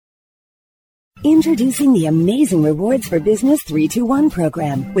Introducing the Amazing Rewards for Business 321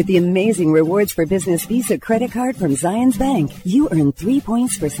 program. With the Amazing Rewards for Business Visa credit card from Zions Bank, you earn 3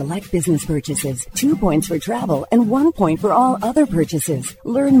 points for select business purchases, 2 points for travel, and 1 point for all other purchases.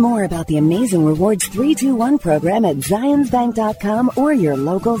 Learn more about the Amazing Rewards 321 program at zionsbank.com or your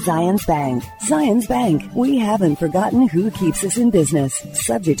local Zions Bank. Zions Bank, we haven't forgotten who keeps us in business.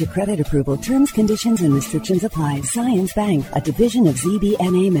 Subject to credit approval, terms, conditions, and restrictions apply. Zions Bank, a division of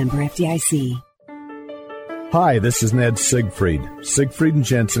ZBNA member FDIC. Hi, this is Ned Siegfried. Siegfried &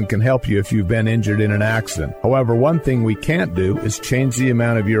 Jensen can help you if you've been injured in an accident. However, one thing we can't do is change the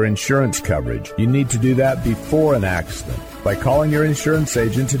amount of your insurance coverage. You need to do that before an accident. By calling your insurance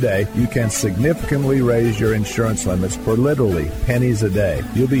agent today, you can significantly raise your insurance limits for literally pennies a day.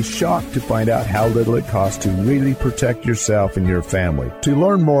 You'll be shocked to find out how little it costs to really protect yourself and your family. To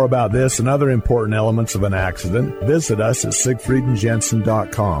learn more about this and other important elements of an accident, visit us at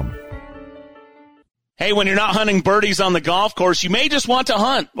siegfriedandjensen.com. Hey, when you're not hunting birdies on the golf course, you may just want to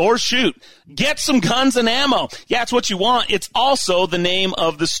hunt or shoot. Get some guns and ammo. Yeah, it's what you want. It's also the name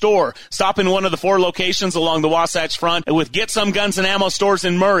of the store. Stop in one of the 4 locations along the Wasatch Front with Get Some Guns and Ammo stores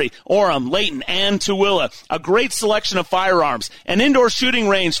in Murray, Orem, Layton, and Tooele. A great selection of firearms, an indoor shooting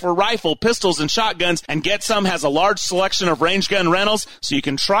range for rifle, pistols, and shotguns, and Get Some has a large selection of range gun rentals so you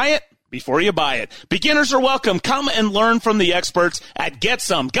can try it before you buy it. Beginners are welcome. Come and learn from the experts at Get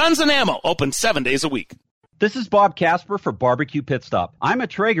Some Guns and Ammo, open 7 days a week. This is Bob Casper for Barbecue Pit Stop. I'm a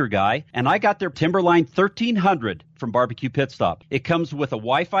Traeger guy, and I got their Timberline 1300 from Barbecue Pit Stop. It comes with a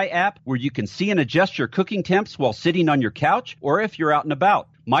Wi-Fi app where you can see and adjust your cooking temps while sitting on your couch or if you're out and about.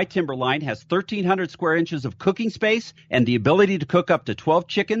 My Timberline has 1,300 square inches of cooking space and the ability to cook up to 12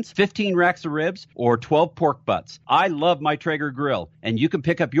 chickens, 15 racks of ribs, or 12 pork butts. I love my Traeger grill, and you can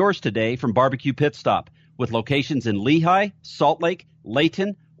pick up yours today from Barbecue Pit Stop with locations in Lehigh, Salt Lake,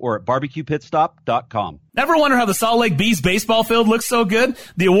 Layton, or at barbecuepitstop.com. Ever wonder how the Salt Lake Bees baseball field looks so good?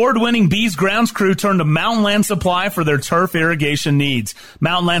 The award-winning Bees grounds crew turned to Mountain Land Supply for their turf irrigation needs.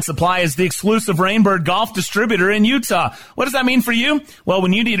 Mountain Land Supply is the exclusive Rainbird golf distributor in Utah. What does that mean for you? Well,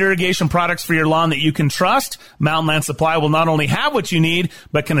 when you need irrigation products for your lawn that you can trust, Mountain Land Supply will not only have what you need,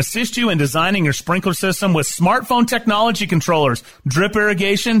 but can assist you in designing your sprinkler system with smartphone technology controllers, drip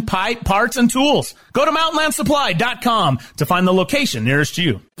irrigation, pipe, parts, and tools. Go to mountainlandsupply.com to find the location nearest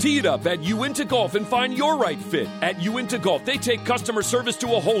you. Tee it up at Uinta Golf and find your right fit. At Uinta Golf, they take customer service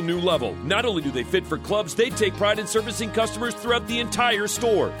to a whole new level. Not only do they fit for clubs, they take pride in servicing customers throughout the entire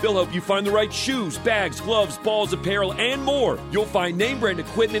store. They'll help you find the right shoes, bags, gloves, balls, apparel, and more. You'll find name brand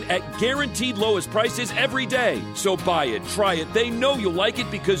equipment at guaranteed lowest prices every day. So buy it, try it. They know you'll like it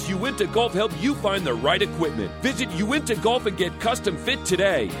because Uinta Golf helped you find the right equipment. Visit Uinta Golf and get custom fit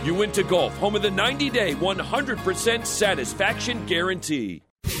today. Uinta Golf, home of the 90-day, 100% satisfaction guarantee.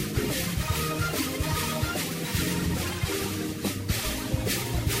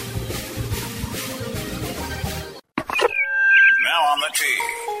 Now on the tee.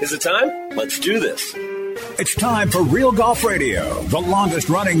 Is it time? Let's do this. It's time for Real Golf Radio, the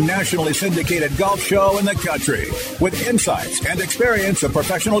longest-running nationally syndicated golf show in the country, with insights and experience of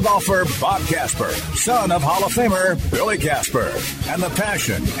professional golfer Bob Casper, son of Hall of Famer Billy Casper, and the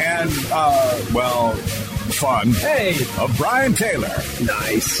passion and, fun of Brian Taylor.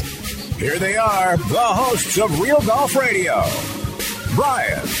 Nice. Here they are, the hosts of Real Golf Radio,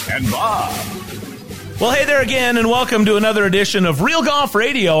 Brian and Bob. Well, hey there again, and welcome to another edition of Real Golf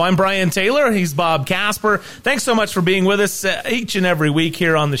Radio. I'm Brian Taylor. He's Bob Casper. Thanks so much for being with us each and every week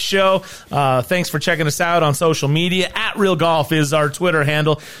here on the show. Thanks for checking us out on social media. At Real Golf is our Twitter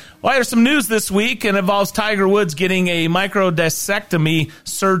handle. Well, there's some news this week, and involves Tiger Woods getting a microdiscectomy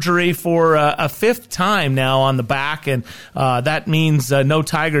surgery for a fifth time now on the back, and that means no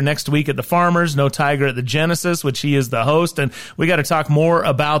Tiger next week at the Farmers, no Tiger at the Genesis, which he is the host, and we got to talk more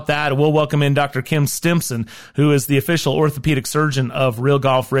about that. We'll welcome in Dr. Kim Stimpson, who is the official orthopedic surgeon of Real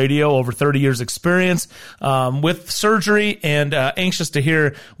Golf Radio, over 30 years experience with surgery, and anxious to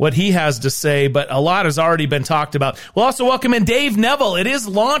hear what he has to say, but a lot has already been talked about. We'll also welcome in Dave Neville. It is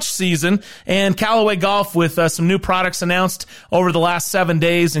launch season, and Callaway Golf with some new products announced over the last 7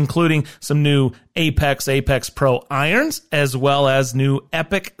 days, including some new Apex Pro irons, as well as new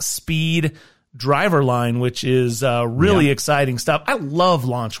Epic Speed driver line, which is really exciting stuff. I love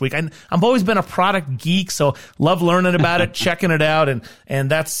launch week. I've always been a product geek, so love learning about it, checking it out,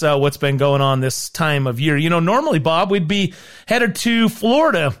 and that's what's been going on this time of year. You know, normally, Bob, we'd be headed to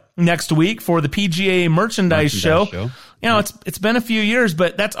Florida next week for the PGA Merchandise Show. it's been a few years,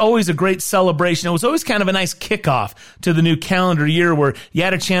 but that's always a great celebration. It was always kind of a nice kickoff to the new calendar year where you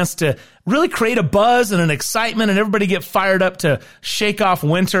had a chance to really create a buzz and an excitement and everybody get fired up to shake off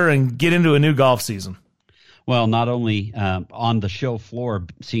winter and get into a new golf season. Well, not only on the show floor,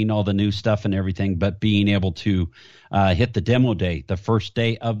 seeing all the new stuff and everything, but being able to hit the demo day, the first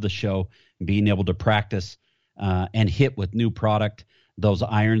day of the show, being able to practice and hit with new product. Those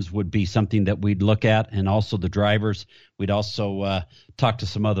irons would be something that we'd look at, and also the drivers. We'd also talk to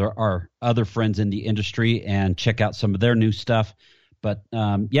some our other friends in the industry and check out some of their new stuff. But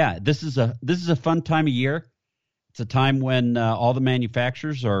this is a fun time of year. It's a time when all the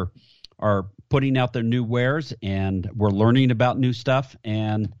manufacturers are putting out their new wares, and we're learning about new stuff,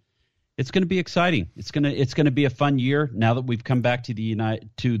 and it's going to be exciting. It's going to be a fun year now that we've come back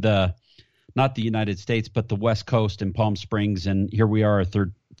to not the United States, but the West Coast in Palm Springs, and here we are, our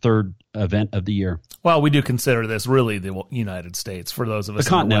third event of the year. Well, we do consider this really the United States for those of us the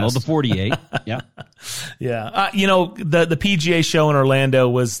Continental, in the West. the 48. Yeah. Yeah. The PGA show in Orlando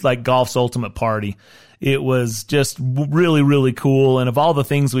was like golf's ultimate party. It was just really, really cool. And of all the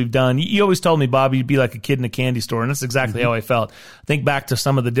things we've done, you always told me, Bob, you'd be like a kid in a candy store. And that's exactly how I felt. Think back to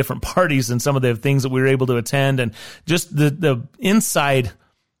some of the different parties and some of the things that we were able to attend, and just the inside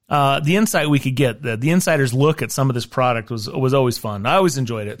the insight we could get, the insider's look at some of this product was always fun. I always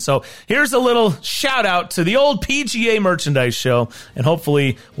enjoyed it. So here's a little shout out to the old PGA merchandise show, and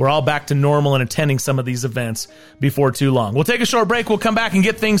hopefully we're all back to normal and attending some of these events before too long. We'll take a short break. We'll come back and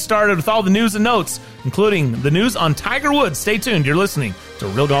get things started with all the news and notes, including the news on Tiger Woods. Stay tuned. You're listening to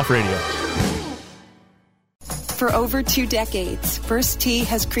Real Golf Radio. For over 2 decades, First Tee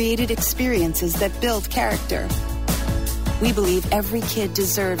has created experiences that build character. We believe every kid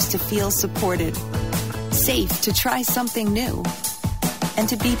deserves to feel supported, safe to try something new, and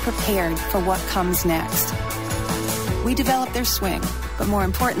to be prepared for what comes next. We develop their swing, but more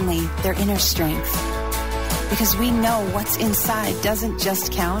importantly, their inner strength. Because we know what's inside doesn't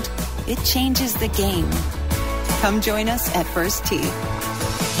just count, it changes the game. Come join us at First Tee.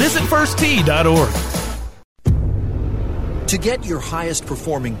 Visit firsttee.org. To get your highest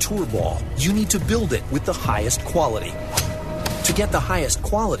performing tour ball, you need to build it with the highest quality. To get the highest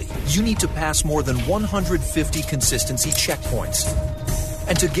quality, you need to pass more than 150 consistency checkpoints.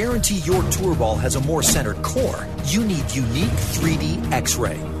 And to guarantee your tour ball has a more centered core, you need unique 3D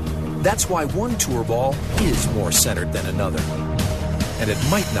X-ray. That's why one tour ball is more centered than another. And it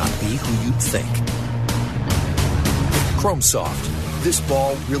might not be who you'd think. ChromeSoft. This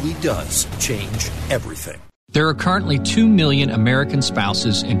ball really does change everything. There are currently 2 million American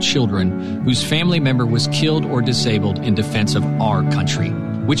spouses and children whose family member was killed or disabled in defense of our country,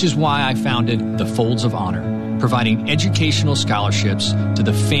 which is why I founded the Folds of Honor, providing educational scholarships to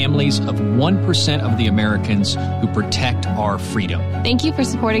the families of 1% of the Americans who protect our freedom. Thank you for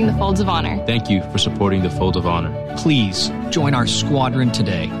supporting the Folds of Honor. Thank you for supporting the Folds of Honor. Please join our squadron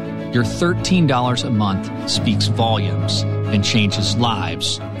today. Your $13 a month speaks volumes and changes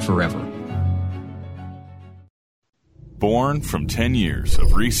lives forever. Born from 10 years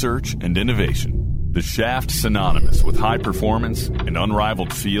of research and innovation, the shaft synonymous with high performance and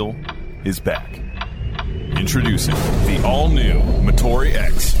unrivaled feel is back. Introducing the all-new Motori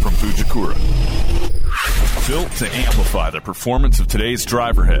X from Fujikura. Built to amplify the performance of today's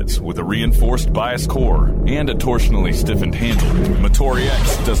driver heads with a reinforced bias core and a torsionally stiffened handle, Motori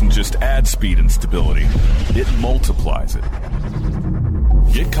X doesn't just add speed and stability, it multiplies it.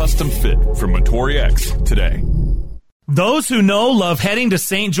 Get custom fit from Motori X today. Those who know love heading to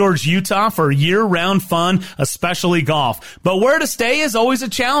St. George, Utah for year-round fun, especially golf. But where to stay is always a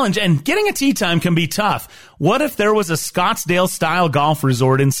challenge, and getting a tee time can be tough. What if there was a Scottsdale-style golf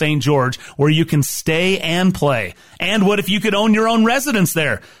resort in St. George where you can stay and play? And what if you could own your own residence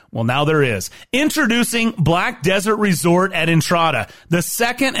there? Well, now there is. Introducing Black Desert Resort at Entrada. The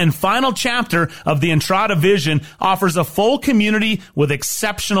second and final chapter of the Entrada vision offers a full community with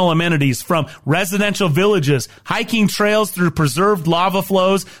exceptional amenities, from residential villages, hiking trails through preserved lava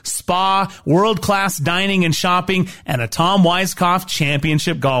flows, spa, world-class dining and shopping, and a Tom Weiskopf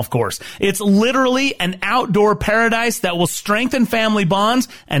championship golf course. It's literally an outdoor paradise that will strengthen family bonds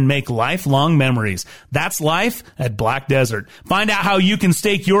and make lifelong memories. That's life at Black Desert. Find out how you can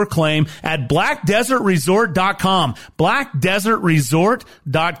stake your claim at blackdesertresort.com.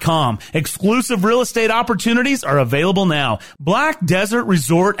 blackdesertresort.com. Exclusive real estate opportunities are available now. Black Desert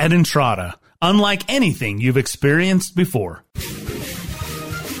Resort at Entrada. Unlike anything you've experienced before.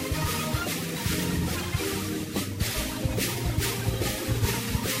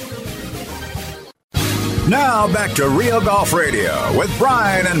 Now back to Real Golf Radio with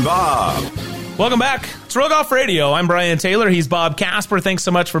Brian and Bob. Welcome back. It's Real Golf Radio. I'm Brian Taylor. He's Bob Casper. Thanks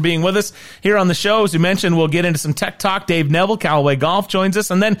so much for being with us here on the show. As we mentioned, we'll get into some tech talk. Dave Neville, Callaway Golf, joins us.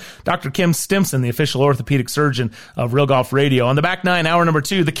 And then Dr. Kim Stimson, the official orthopedic surgeon of Real Golf Radio. On the back nine, hour number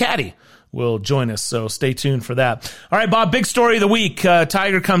 2, the caddy will join us, so stay tuned for that. All right, Bob, big story of the week.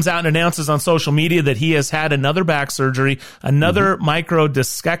 Tiger comes out and announces on social media that he has had another back surgery, another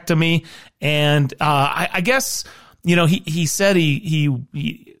microdiscectomy. And I guess, he said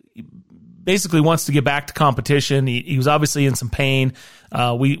he basically wants to get back to competition. He was obviously in some pain.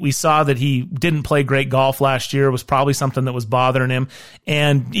 We saw that he didn't play great golf last year. It was probably something that was bothering him.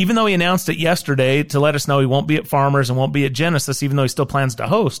 And even though he announced it yesterday to let us know he won't be at Farmers and won't be at Genesis, even though he still plans to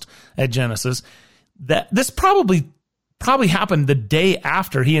host at Genesis, that this probably happened the day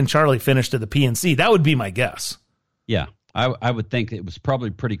after he and Charlie finished at the PNC. That would be my guess. Yeah, I would think it was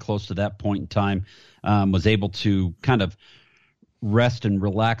probably pretty close to that point in time. Was able to kind of rest and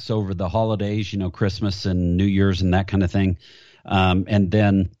relax over the holidays, Christmas and New Year's and that kind of thing. And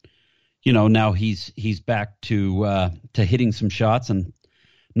then, now he's back to hitting some shots. And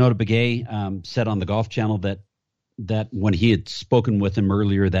Nota Begay said on the Golf Channel that when he had spoken with him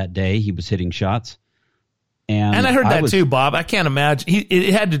earlier that day, he was hitting shots. And I heard that too, Bob. I can't imagine.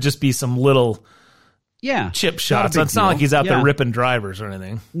 It had to just be some little chip shots. It's not like he's out there ripping drivers or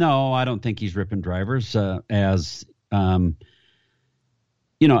anything. No, I don't think he's ripping drivers as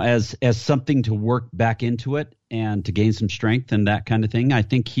something to work back into it and to gain some strength and that kind of thing. I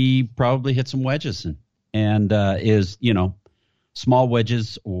think he probably hit some wedges and is, small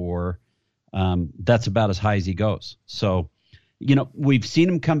wedges or that's about as high as he goes. So, we've seen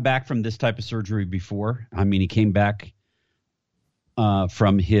him come back from this type of surgery before. I mean, he came back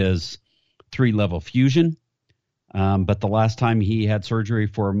from his 3-level fusion. But the last time he had surgery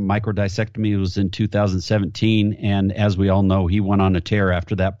for microdiscectomy was in 2017. And as we all know, he went on a tear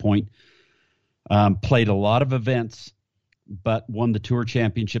after that point, played a lot of events, but won the Tour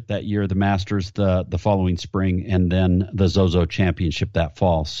Championship that year, the Masters the following spring, and then the Zozo Championship that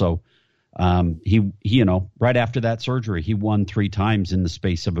fall. So he right after that surgery, he won 3 times in the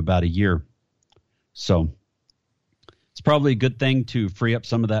space of about a year. So it's probably a good thing to free up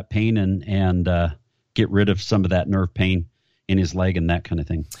some of that pain and get rid of some of that nerve pain in his leg and that kind of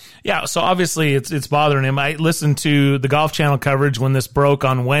thing. Yeah, so obviously it's bothering him. I listened to the Golf Channel coverage when this broke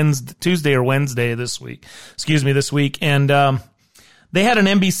on Tuesday or Wednesday this week, and they had an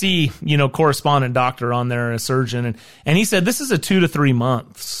NBC, correspondent doctor on there, a surgeon, and he said this is a 2 to 3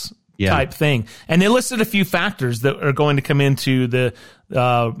 months type thing. And they listed a few factors that are going to come into the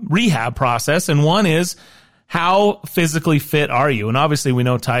rehab process, and one is, how physically fit are you? And obviously we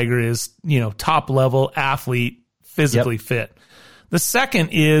know Tiger is, top level athlete, physically fit. The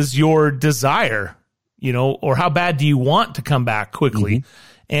second is your desire, or how bad do you want to come back quickly?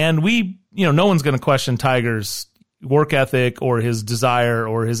 Mm-hmm. And no one's going to question Tiger's work ethic or his desire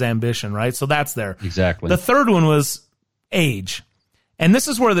or his ambition, right? So that's there. Exactly. The third one was age. And this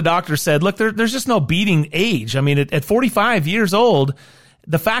is where the doctor said, look, there's just no beating age. I mean, at 45 years old,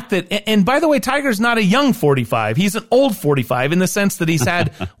 the fact that, and by the way, Tiger's not a young 45. He's an old 45 in the sense that he's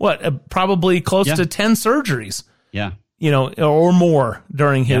had, probably close to 10 surgeries. Yeah. Or more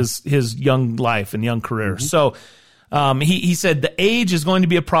during his young life and young career. Mm-hmm. So he said the age is going to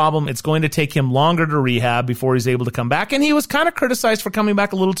be a problem. It's going to take him longer to rehab before he's able to come back. And he was kind of criticized for coming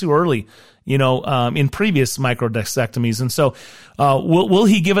back a little too early, in previous microdiscectomies. And so will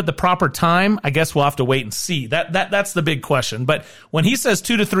he give it the proper time? I guess we'll have to wait and see. That's the big question. But when he says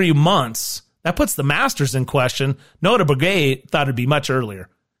 2 to 3 months, that puts the Masters in question. Nota Begay thought it'd be much earlier.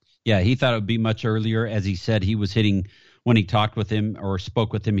 Yeah, he thought it would be much earlier. As he said, he was hitting, when he talked with him or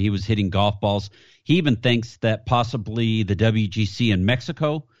spoke with him, he was hitting golf balls. He even thinks that possibly the WGC in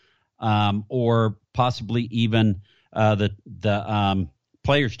Mexico, or possibly even the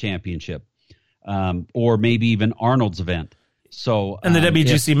Players Championship, or maybe even Arnold's event. So and the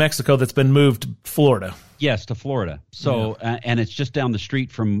WGC Mexico that's been moved to Florida. Yes, to Florida. So and it's just down the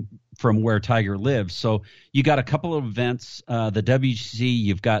street from where Tiger lives. So you got a couple of events. The WGC,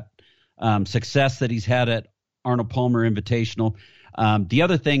 you've got success that he's had at Arnold Palmer Invitational. The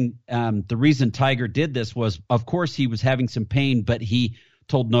other thing, the reason Tiger did this was, of course, he was having some pain, but he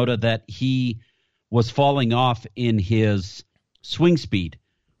told Nota that he was falling off in his swing speed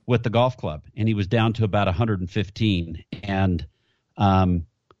with the golf club, and he was down to about 115. And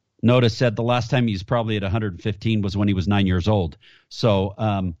Nota said the last time he was probably at 115 was when he was 9 years old.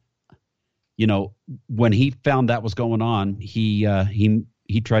 So, when he found that was going on, he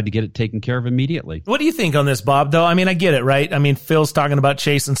tried to get it taken care of immediately. What do you think on this, Bob, though? I mean, I get it, right? I mean, Phil's talking about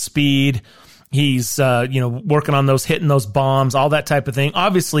chasing speed. He's, working on hitting those bombs, all that type of thing.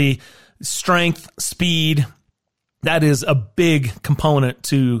 Obviously, strength, speed. That is a big component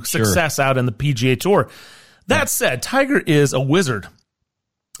to success out in the PGA Tour. That said, Tiger is a wizard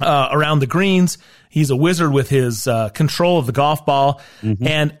around the greens. He's a wizard with his control of the golf ball. Mm-hmm.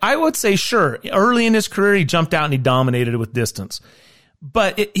 And I would say, sure, early in his career, he jumped out and he dominated it with distance.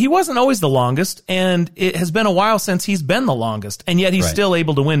 But he wasn't always the longest, and it has been a while since he's been the longest, and yet he's still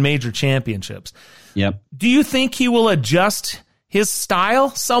able to win major championships. Yep. Do you think he will adjust his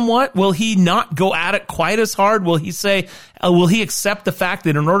style somewhat? Will he not go at it quite as hard? Will he say, will he accept the fact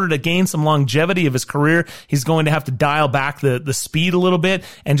that in order to gain some longevity of his career, he's going to have to dial back the speed a little bit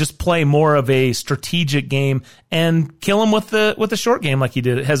and just play more of a strategic game and kill him with the short game like he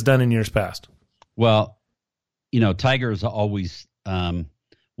has done in years past? Well, Tiger has always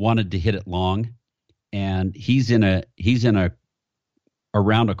wanted to hit it long, and he's around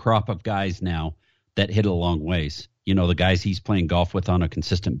a crop of guys now that hit it a long ways. The guys he's playing golf with on a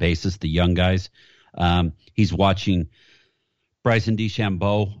consistent basis, the young guys. He's watching Bryson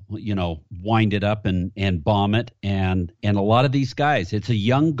DeChambeau, wind it up and bomb it. And a lot of these guys, it's a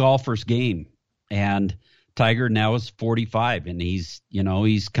young golfer's game. And Tiger now is 45, and he's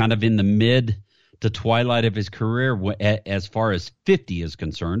kind of in the mid to twilight of his career as far as 50 is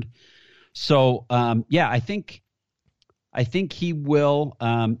concerned. So, I think he will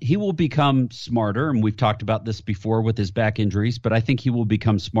become smarter, and we've talked about this before with his back injuries, but I think he will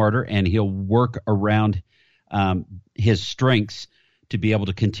become smarter, and he'll work around his strengths to be able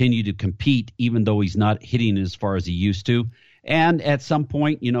to continue to compete, even though he's not hitting as far as he used to. And at some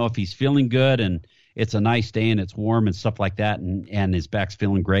point, if he's feeling good and it's a nice day and it's warm and stuff like that, and his back's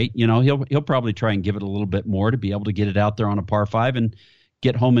feeling great, he'll probably try and give it a little bit more to be able to get it out there on a par 5 and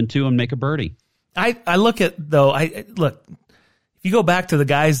get home in 2 and make a birdie. I look at, though, if you go back to the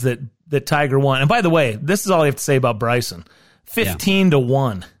guys that Tiger won, and by the way, this is all I have to say about Bryson,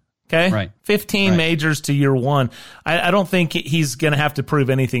 15-1, okay? Right. 15 majors to year one. I don't think he's going to have to prove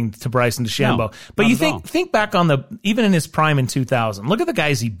anything to Bryson DeChambeau. No, but you think back on even in his prime in 2000, look at the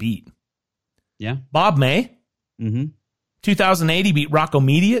guys he beat. Yeah. Bob May. Mm-hmm. 2008, he beat Rocco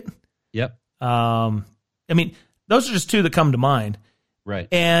Mediate. Yep. Those are just two that come to mind. Right.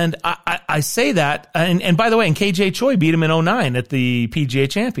 And I say that, and by the way, and KJ Choi beat him in 2009 at the PGA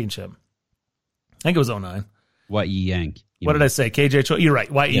Championship. I think it was 2009. Y.E. Yang. What did I say? KJ Choi. You're right.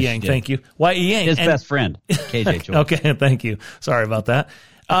 Y.E. Yang. Thank you. Y.E. Yang. His best friend, KJ Choi. Okay. Thank you. Sorry about that.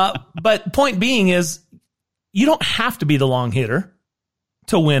 But point being is, you don't have to be the long hitter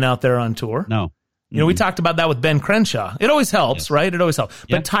to win out there on tour. No. We talked about that with Ben Crenshaw. It always helps, right? It always helps. Yep.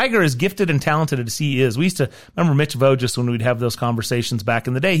 But Tiger, is gifted and talented as he is. We used to remember Mitch Voges when we'd have those conversations back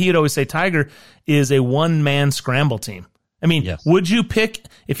in the day. He'd always say Tiger is a one-man scramble team. Would you pick,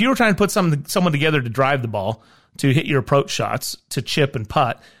 if you were trying to put someone together to drive the ball, to hit your approach shots, to chip and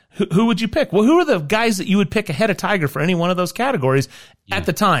putt, who would you pick? Well, who are the guys that you would pick ahead of Tiger for any one of those categories at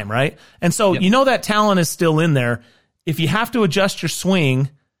the time, right? And so that talent is still in there. If you have to adjust your swing,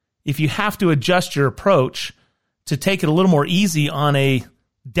 if you have to adjust your approach to take it a little more easy on a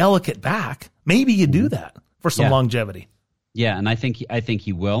delicate back, maybe you do that for some longevity. Yeah, and I think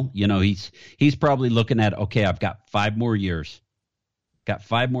he will. He's probably looking at, okay, I've got 5 more years. Got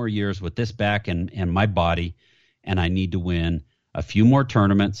 5 more years with this back and my body, and I need to win a few more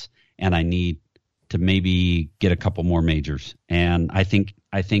tournaments, and I need to maybe get a couple more majors. And I think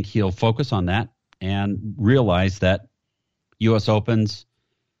he'll focus on that and realize that U.S. Opens,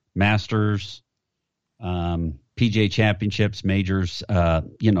 Masters, PGA Championships, majors,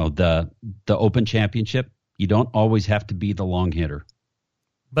 the Open Championship, you don't always have to be the long hitter.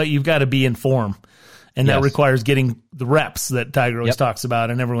 But you've got to be in form, and that requires getting the reps that Tiger always talks about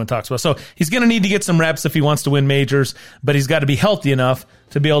and everyone talks about. So he's going to need to get some reps if he wants to win majors, but he's got to be healthy enough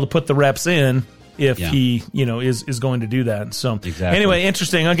to be able to put the reps in if he, is going to do that. So anyway,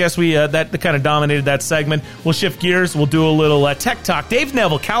 interesting. I guess we that kind of dominated that segment. We'll shift gears. We'll do a little tech talk. Dave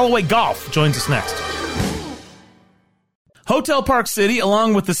Neville, Callaway Golf, joins us next. Hotel Park City,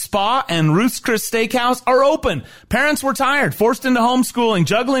 along with the spa and Ruth's Chris Steakhouse, are open. Parents were tired, forced into homeschooling,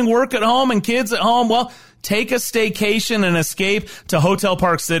 juggling work at home and kids at home. Well, take a staycation and escape to Hotel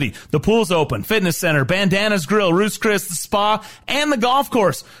Park City. The pool's open, fitness center, Bandana's Grill, Ruth's Chris, the spa, and the golf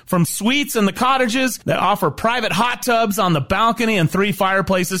course. From suites and the cottages that offer private hot tubs on the balcony and 3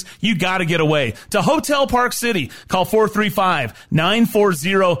 fireplaces, you gotta get away to Hotel Park City. Call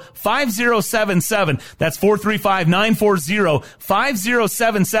 435-940-5077. That's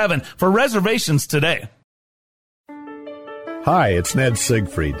 435-940-5077 for reservations today. Hi, it's Ned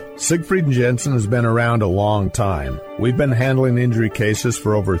Siegfried. Siegfried & Jensen has been around a long time. We've been handling injury cases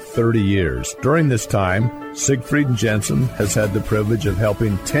for over 30 years. During this time, Siegfried & Jensen has had the privilege of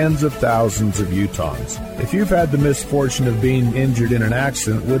helping tens of thousands of Utahns. If you've had the misfortune of being injured in an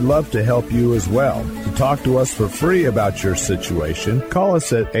accident, we'd love to help you as well. To talk to us for free about your situation, call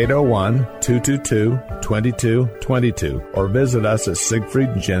us at 801-222-2222 or visit us at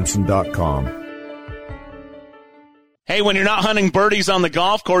siegfriedjensen.com. Hey, when you're not hunting birdies on the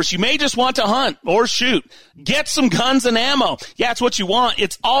golf course, you may just want to hunt or shoot. Get some guns and ammo. Yeah, it's what you want.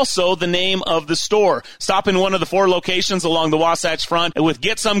 It's also the name of the store. Stop in one of the 4 locations along the Wasatch Front with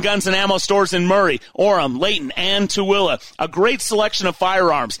Get Some Guns and Ammo stores in Murray, Orem, Layton, and Tooele. A great selection of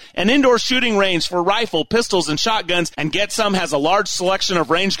firearms, an indoor shooting range for rifle, pistols, and shotguns, and Get Some has a large selection of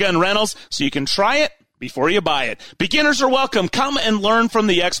range gun rentals so you can try it before you buy it. Beginners are welcome. Come and learn from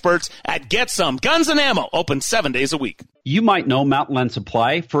the experts at Get Some Guns and Ammo, open 7 days a week. You might know Mountain Land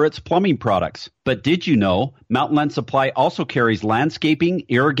Supply for its plumbing products, but did you know Mountain Land Supply also carries landscaping,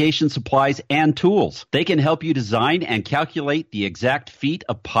 irrigation supplies, and tools? They can help you design and calculate the exact feet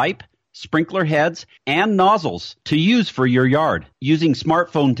of pipe, sprinkler heads, and nozzles to use for your yard. Using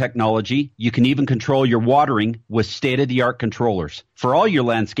smartphone technology, you can even control your watering with state-of-the-art controllers. For all your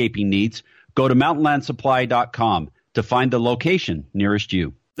landscaping needs, go to mountainlandsupply.com to find the location nearest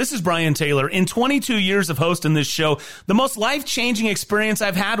you. This is Brian Taylor. In 22 years of hosting this show, the most life-changing experience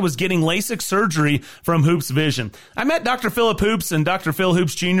I've had was getting LASIK surgery from Hoops Vision. I met Dr. Philip Hoops and Dr. Phil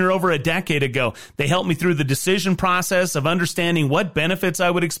Hoops Jr. over a decade ago. They helped me through the decision process of understanding what benefits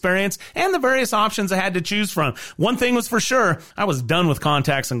I would experience and the various options I had to choose from. One thing was for sure, I was done with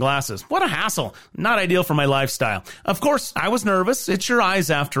contacts and glasses. What a hassle. Not ideal for my lifestyle. Of course, I was nervous. It's your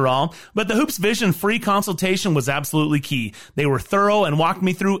eyes after all. But the Hoops Vision free consultation was absolutely key. They were thorough and walked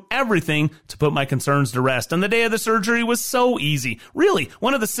me through everything to put my concerns to rest. And the day of the surgery was so easy. Really,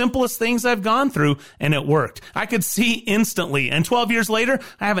 one of the simplest things I've gone through, and it worked. I could see instantly. And 12 years later,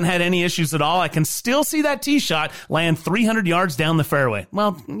 I haven't had any issues at all. I can still see that tee shot land 300 yards down the fairway.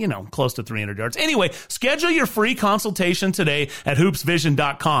 Well, close to 300 yards. Anyway, schedule your free consultation today at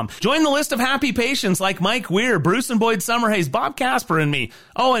hoopsvision.com. Join the list of happy patients like Mike Weir, Bruce and Boyd Summerhays, Bob Casper, and me.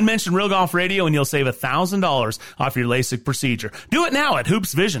 Oh, and mention Real Golf Radio and you'll save $1,000 off your LASIK procedure. Do it now at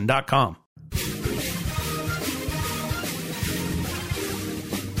hoopsvision.com.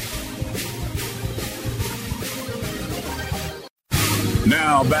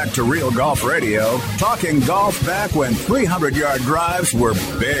 Now back to Real Golf Radio, talking golf back when 300-yard drives were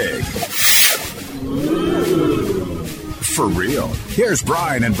big. For real. Here's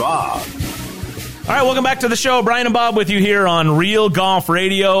Brian and Bob. All right, welcome back to the show. Brian and Bob with you here on Real Golf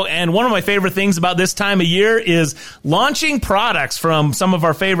Radio. And one of my favorite things about this time of year is launching products from some of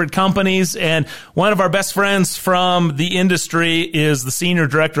our favorite companies. And one of our best friends from the industry is the Senior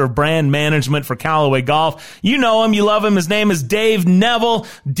Director of Brand Management for Callaway Golf. You know him. You love him. His name is Dave Neville,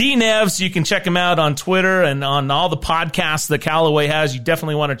 D-Nevs. You can check him out on Twitter and on all the podcasts that Callaway has. You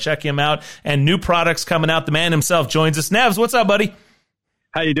definitely want to check him out. And new products coming out. The man himself joins us. Nevs, what's up, buddy?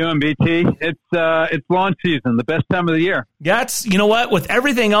 How you doing, BT? It's launch season, the best time of the year. That's, you know what, with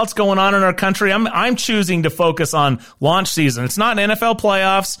everything else going on in our country, I'm choosing to focus on launch season. It's not NFL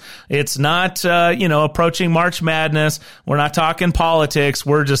playoffs. It's not, approaching March Madness. We're not talking politics.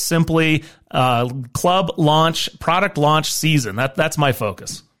 We're just simply club launch, product launch season. That's my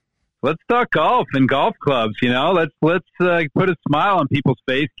focus. Let's talk golf and golf clubs. Let's put a smile on people's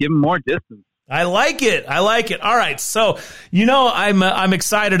face, give them more distance. I like it. All right. So, I'm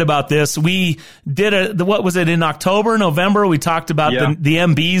excited about this. We did what was it, in October, November? We talked about the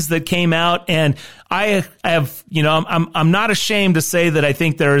MBs that came out, and I have, I'm not ashamed to say that I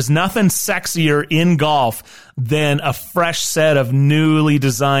think there is nothing sexier in golf than a fresh set of newly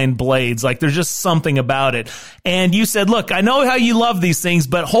designed blades. Like, there's just something about it. And you said, look, I know how you love these things,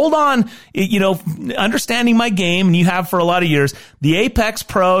 but hold on, understanding my game, and you have for a lot of years, the Apex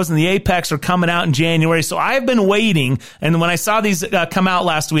Pros and the Apex are coming out in January. So I've been waiting. And when I saw these come out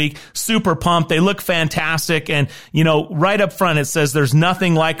last week, super pumped. They look fantastic. And, right up front, it says there's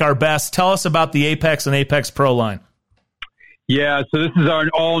nothing like our best. Tell us about the Apex and Apex Pro line. Yeah, so this is our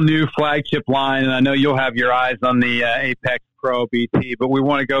all-new flagship line, and I know you'll have your eyes on the Apex Pro BT, but we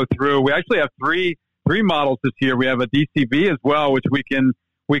want to go through. We actually have three models this year. We have a DCV as well, which we can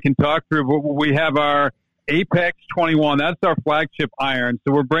talk through. We have our Apex 21. That's our flagship iron.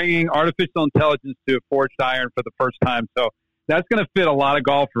 So we're bringing artificial intelligence to a forged iron for the first time. So that's going to fit a lot of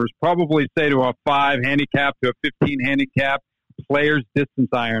golfers, probably say to a 5 handicap to a 15 handicap player's distance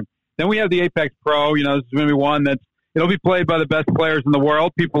iron. Then we have the Apex Pro. This is going to be one that's it'll be played by the best players in the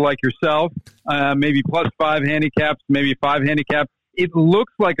world, people like yourself, maybe +5 handicaps, maybe 5 handicaps. It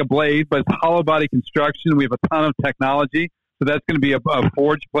looks like a blade, but it's hollow body construction. We have a ton of technology. So that's going to be a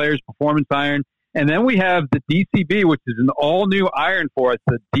Forged Players Performance Iron. And then we have the DCB, which is an all-new iron for us,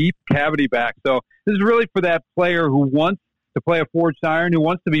 the deep cavity back. So this is really for that player who wants to play a forged iron, who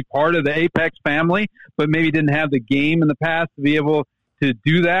wants to be part of the Apex family, but maybe didn't have the game in the past to be able to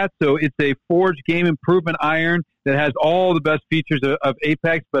do that. So it's a forged game improvement iron that has all the best features of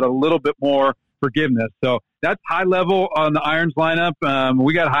Apex, but a little bit more forgiveness. So that's high level on the irons lineup.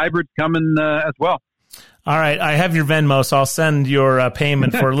 We got hybrids coming as well. All right, I have your Venmo, so I'll send your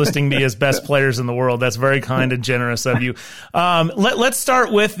payment for listing me as best players in the world. That's very kind and generous of you. Let's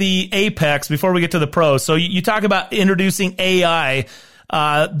start with the Apex before we get to the pros. So you talk about introducing AI.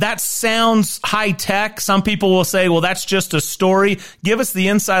 That sounds high tech. Some people will say, well, that's just a story. Give us the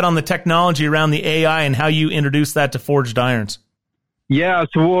insight on the technology around the AI and how you introduce that to forged irons. Yeah,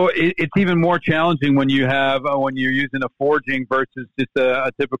 so it's even more challenging when you have when you're using a forging versus just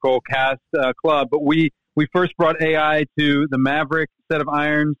a typical cast club. But we first brought AI to the Maverick set of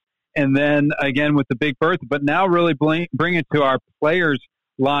irons, and then again with the Big Bertha. But now really bring it to our players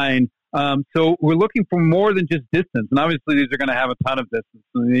line. So we're looking for more than just distance, and obviously these are going to have a ton of distance.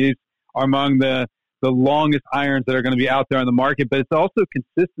 And these are among the longest irons that are going to be out there on the market. But it's also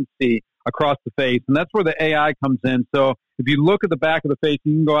consistency across the face, and that's where the AI comes in. So if you look at the back of the face,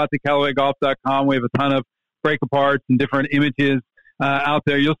 you can go out to CallawayGolf.com. We have a ton of break aparts and different images out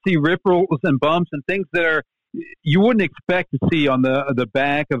there. You'll see ripples and bumps and things that you wouldn't expect to see on the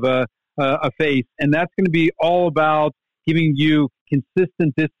back of a face, and that's going to be all about giving you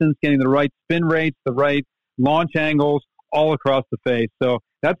consistent distance, getting the right spin rates, the right launch angles all across the face. So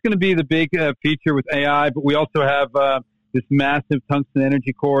that's going to be the big feature with AI, but we also have this massive tungsten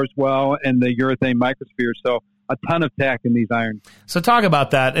energy core as well, and the urethane microsphere. So a ton of tech in these irons. So talk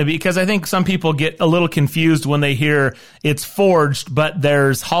about that, because I think some people get a little confused when they hear it's forged, but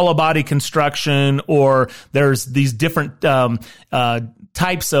there's hollow body construction or there's these different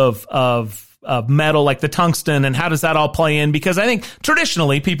types of metal like the tungsten, and how does that all play in? Because I think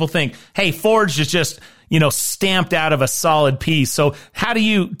traditionally people think, hey, forged is just, stamped out of a solid piece. So how do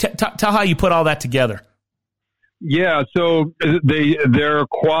you tell how you put all that together? Yeah, so they're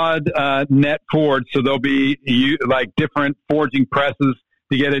quad net forged, so there'll be like different forging presses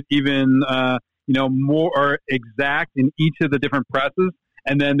to get it even more exact in each of the different presses,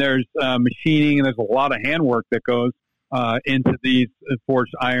 and then there's machining, and there's a lot of handwork that goes into these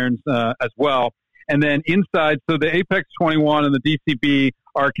forged irons as well. And then inside, so the Apex 21 and the DCB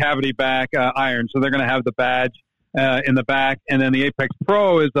are cavity back irons, so they're going to have the badge in the back, and then the Apex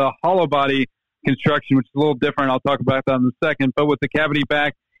Pro is a hollow body construction, which is a little different. I'll talk about that in a second. But with the cavity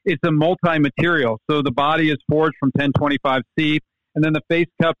back, it's a multi-material. So the body is forged from 1025C, and then the face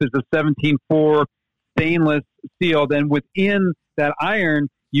cup is a 17.4 stainless sealed. And within that iron,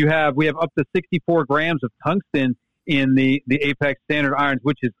 we have up to 64 grams of tungsten in the Apex standard irons,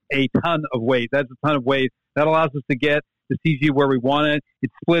 which is a ton of weight. That's a ton of weight. That allows us to get the CG where we want it.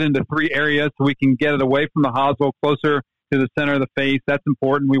 It's split into 3 areas, so we can get it away from the hosel, closer to the center of the face. That's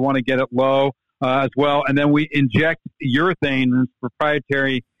important. We want to get it low as well. And then we inject urethane,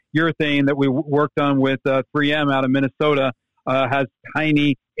 proprietary urethane that we worked on with 3M out of Minnesota. Has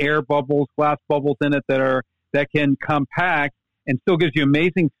tiny air bubbles, glass bubbles in it that can compact and still gives you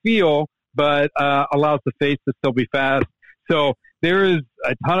amazing feel, but allows the face to still be fast. So there is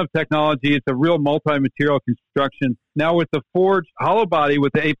a ton of technology. It's a real multi-material construction. Now with the forged hollow body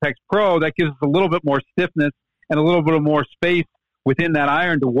with the Apex Pro, that gives us a little bit more stiffness and a little bit more space within that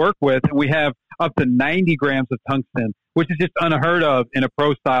iron to work with. And we have up to 90 grams of tungsten, which is just unheard of in a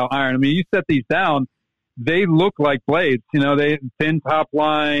pro-style iron. I mean, you set these down, they look like blades. They thin top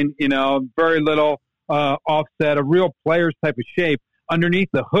line, very little offset, a real player's type of shape. Underneath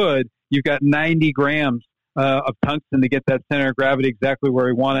the hood, you've got 90 grams of tungsten to get that center of gravity exactly where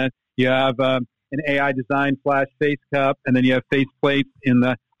we want it. You have an AI design flash face cup, and then you have face plates in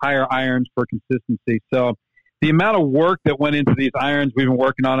the higher irons for consistency. So the amount of work that went into these irons, we've been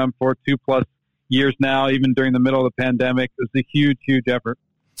working on them for 2+ years now, even during the middle of the pandemic. It was a huge, huge effort.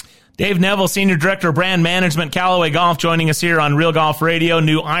 Dave Neville, Senior Director of Brand Management, Callaway Golf, joining us here on Real Golf Radio.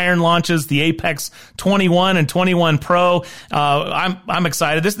 New iron launches, the Apex 21 and 21 Pro. I'm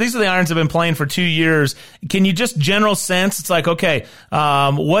excited. These are the irons I've been playing for 2 years. Can you just general sense? It's like, okay,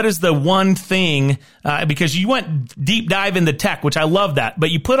 what is the one thing, because you went deep dive into tech, which I love that, but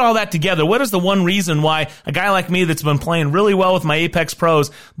you put all that together. What is the one reason why a guy like me that's been playing really well with my Apex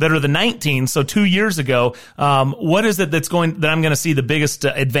Pros that are the 19, so 2 years ago, what is it that I'm going to see the biggest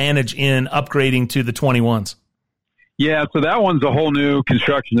advantage in upgrading to the 21s? Yeah, so that one's a whole new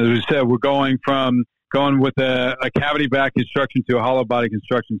construction. As we said, we're going with a cavity back construction to a hollow body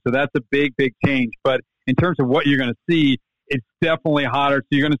construction. So that's a big, big change. But in terms of what you're going to see, it's definitely hotter. So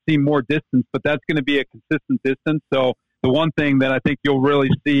you're going to see more distance, but that's going to be a consistent distance. So the one thing that I think you'll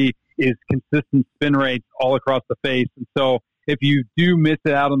really see is consistent spin rates all across the face. And so if you do miss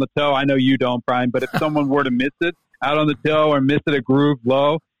it out on the toe, I know you don't, Brian, but if someone were to miss it out on the toe or miss it a groove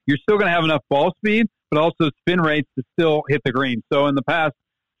low, you're still going to have enough ball speed, but also spin rates to still hit the green. So in the past,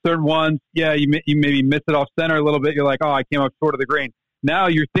 certain ones, yeah, you maybe miss it off center a little bit. You're like, oh, I came up short of the green. Now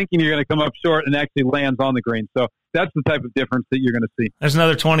you're thinking you're going to come up short and actually lands on the green. So that's the type of difference that you're going to see. There's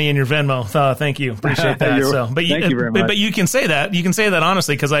another 20 in your Venmo. Thank you. Appreciate that. Thank you very much. But you can say that. You can say that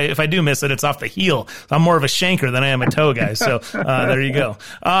honestly, because if I do miss it, it's off the heel. I'm more of a shanker than I am a toe guy. So there you go.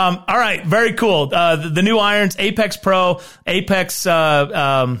 All right. Very cool. The new irons, Apex Pro, Apex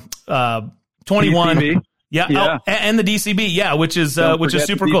 21. DCB. Yeah. Oh, and the DCB, which is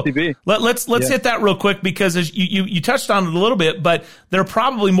super cool. Let's hit that real quick, because as you touched on it a little bit, but there are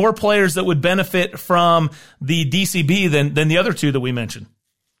probably more players that would benefit from the DCB than the other two that we mentioned.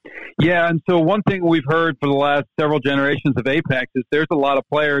 Yeah, and so one thing we've heard for the last several generations of Apex is there's a lot of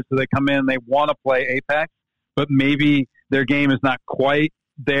players who they come in, they want to play Apex, but maybe their game is not quite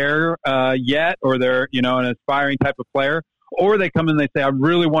there yet, or they're an aspiring type of player. Or they come in and they say, I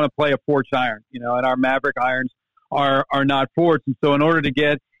really want to play a forged iron, and our Maverick irons are not forged. And so in order to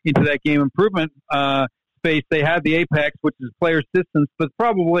get into that game improvement space, they have the Apex, which is player's distance, but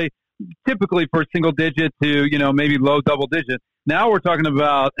typically for single digit to, maybe low double digit. Now we're talking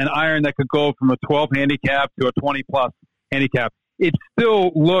about an iron that could go from a 12 handicap to a 20-plus handicap. It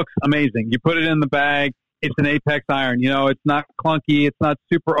still looks amazing. You put it in the bag. It's an Apex iron. It's not clunky. It's not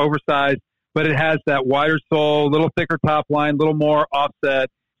super oversized, but it has that wider sole, a little thicker top line, a little more offset.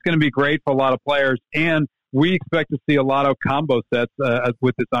 It's going to be great for a lot of players, and we expect to see a lot of combo sets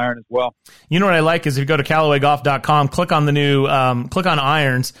with this iron as well. You know what I like is if you go to CallawayGolf.com, click on the new, click on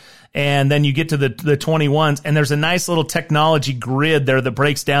irons, and then you get to the 21s, and there's a nice little technology grid there that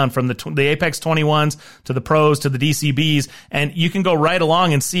breaks down from the Apex 21s to the Pros to the DCBs, and you can go right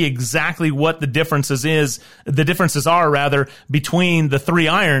along and see exactly what the differences are between the three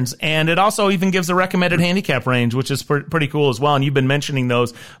irons, and it also even gives a recommended handicap range, which is pretty cool as well. And you've been mentioning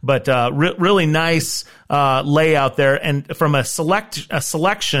those, but really nice layout there. And from a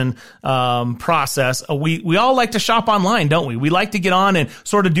selection process, we all like to shop online, don't we? We like to get on and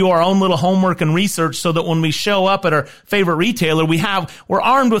sort of do our own little homework and research so that when we show up at our favorite retailer, we're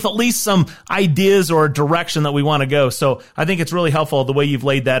armed with at least some ideas or a direction that we want to go. So I think it's really helpful the way you've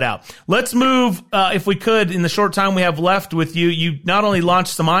laid that out. Let's move, if we could, in the short time we have left with you. You not only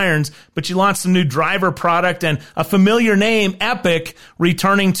launched some irons, but you launched some new driver product and a familiar name, Epic,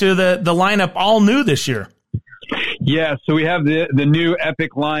 returning to the lineup all new this year. Yeah, so we have the new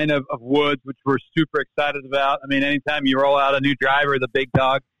Epic line of woods, which we're super excited about. I mean, anytime you roll out a new driver, the big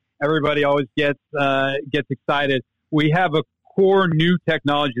dog, everybody always gets excited. We have a core new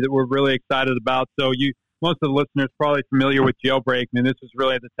technology that we're really excited about. So most of the listeners are probably familiar with Jailbreak, and this is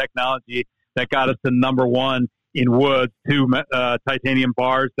really the technology that got us to number one in woods, two titanium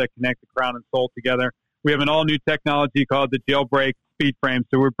bars that connect the crown and sole together. We have an all-new technology called the Jailbreak Speed Frame.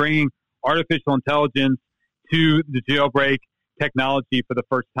 So we're bringing artificial intelligence to the Jailbreak technology for the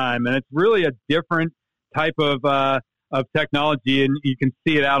first time. And it's really a different type of technology, and you can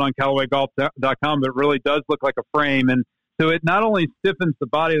see it out on CallawayGolf.com, but it really does look like a frame. And so it not only stiffens the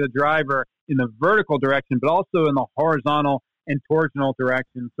body of the driver in the vertical direction, but also in the horizontal and torsional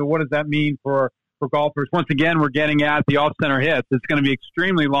direction. So what does that mean for golfers? Once again, we're getting at the off-center hits. It's going to be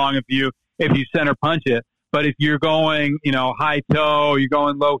extremely long if you center punch it. But if you're going, high toe, you're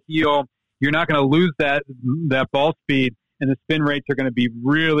going low heel, you're not going to lose that ball speed, and the spin rates are going to be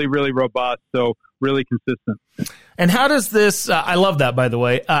really, really robust. So really consistent. And how does this, I love that, by the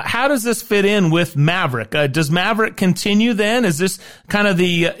way, how does this fit in with Maverick? Does Maverick continue then? Is this kind of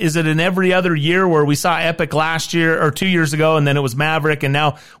is it an every other year where we saw Epic last year or 2 years ago, and then it was Maverick, and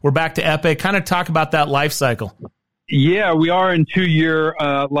now we're back to Epic? Kind of talk about that life cycle. Yeah, we are in 2-year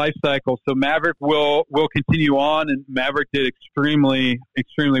life cycle. So Maverick will continue on, and Maverick did extremely,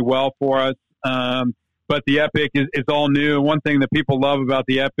 extremely well for us. But the Epic is all new. And one thing that people love about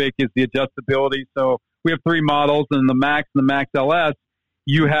the Epic is the adjustability. So we have 3 models, and the Max and the Max LS,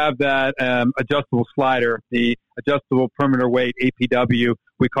 you have that adjustable slider, the adjustable perimeter weight, APW,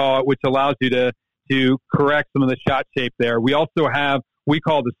 we call it, which allows you to correct some of the shot shape there. We also have, we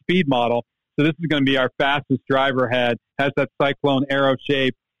call the speed model. So this is going to be our fastest driver head, has that cyclone arrow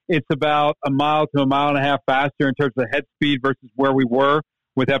shape. It's about a mile to a mile and a half faster in terms of head speed versus where we were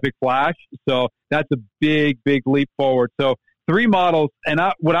with Epic Flash. So that's a big, big leap forward. So 3 models, and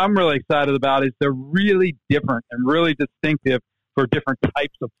what I'm really excited about is they're really different and really distinctive for different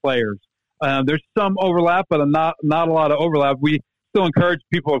types of players. There's some overlap, but not a lot of overlap. We still encourage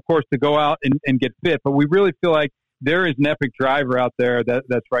people, of course, to go out and get fit, but we really feel like there is an Epic driver out there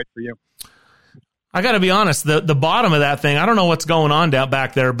that's right for you. I got to be honest, the bottom of that thing, I don't know what's going on down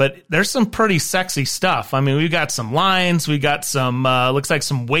back there, but there's some pretty sexy stuff. I mean, we've got some lines, we got some, looks like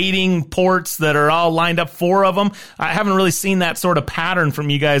some weighting ports that are all lined up, 4 of them. I haven't really seen that sort of pattern from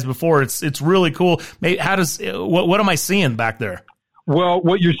you guys before. It's really cool. What am I seeing back there? Well,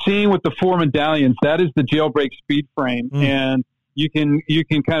 what you're seeing with the 4 medallions, that is the jailbreak speed frame. And you can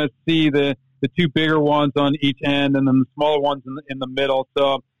kind of see the 2 bigger ones on each end and then the smaller ones in the middle.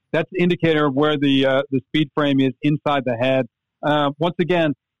 So that's an indicator of where the speed frame is inside the head. Once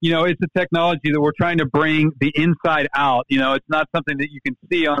again, it's a technology that we're trying to bring the inside out. It's not something that you can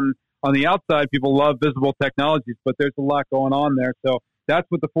see on the outside. People love visible technologies, but there's a lot going on there. So that's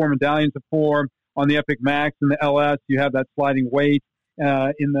what the 4 medallions are for. On the Epic Max and the LS, you have that sliding weight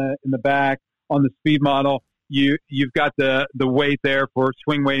in the back. On the Speed model, you've got the weight there for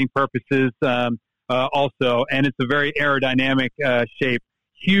swing weighting purposes also, and it's a very aerodynamic shape.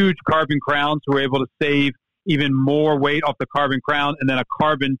 Huge carbon crowns, so we're able to save even more weight off the carbon crown, and then a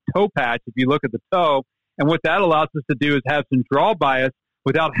carbon toe patch if you look at the toe. And what that allows us to do is have some draw bias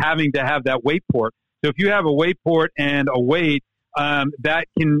without having to have that weight port. So if you have a weight port and a weight, that's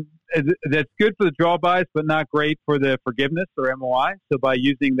good for the draw bias, but not great for the forgiveness or MOI. So by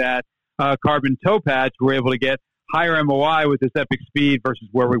using that carbon toe patch, we're able to get higher MOI with this Epic Speed versus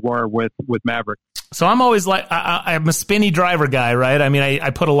where we were with Maverick. So I'm always like, I'm a spinny driver guy, right? I mean, I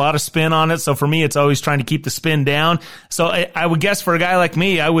put a lot of spin on it. So for me, it's always trying to keep the spin down. So I would guess for a guy like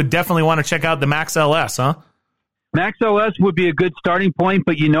me, I would definitely want to check out the Max LS, huh? Max LS would be a good starting point,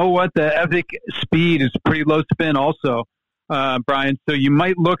 but you know what? The Epic Speed is pretty low spin also, Brian. So you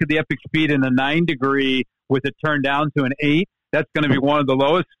might look at the Epic Speed in a 9 degree with it turned down to an 8. That's going to be one of the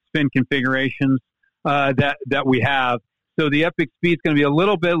lowest spin configurations that we have. So the Epic Speed is going to be a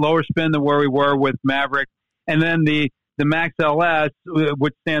little bit lower spin than where we were with Maverick. And then the Max LS,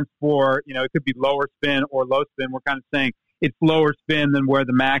 which stands for, it could be lower spin or low spin. We're kind of saying it's lower spin than where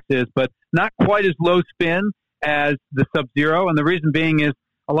the Max is, but not quite as low spin as the Sub-Zero. And the reason being is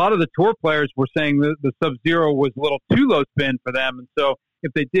a lot of the tour players were saying the Sub-Zero was a little too low spin for them. And so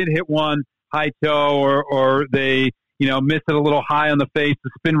if they did hit one high toe or they miss it a little high on the face, the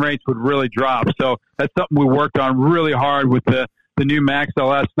spin rates would really drop. So that's something we worked on really hard with the new Max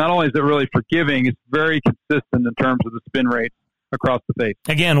LS. Not only is it really forgiving, it's very consistent in terms of the spin rates across the face.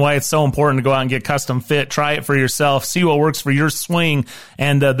 Again, why it's so important to go out and get custom fit, try it for yourself, see what works for your swing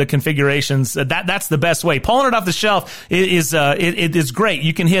and the configurations. That's the best way. Pulling it off the shelf is great.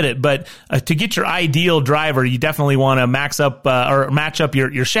 You can hit it, but to get your ideal driver, you definitely want to max up or match up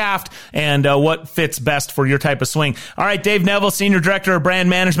your shaft and what fits best for your type of swing. All right, Dave Neville, Senior Director of Brand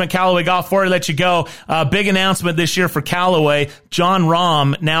Management, Callaway Golf. Before I let you go, big announcement this year for Callaway. John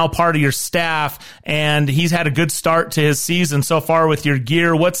Rahm, now part of your staff, and he's had a good start to his season so far with your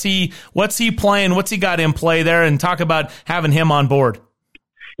gear. What's he playing? What's he got in play there? And talk about having him on board.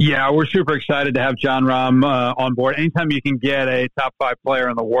 Yeah, we're super excited to have John Rahm on board. Anytime you can get a top 5 player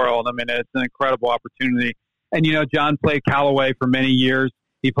in the world, I mean, it's an incredible opportunity. And, John played Callaway for many years.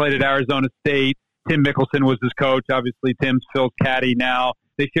 He played at Arizona State. Tim Mickelson was his coach. Obviously, Tim's Phil's caddy now.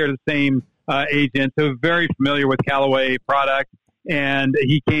 They share the same agent, so very familiar with Callaway product. And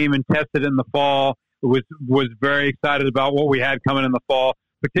he came and tested in the fall. Was very excited about what we had coming in the fall,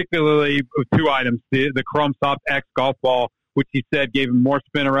 particularly with 2 items, the Chrome Soft X golf ball, which he said gave him more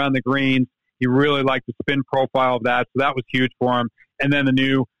spin around the greens. He really liked the spin profile of that, so that was huge for him. And then the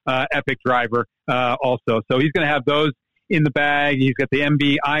new Epic driver also. So he's going to have those in the bag. He's got the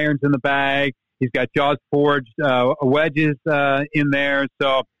MB irons in the bag. He's got Jaws Forged wedges in there.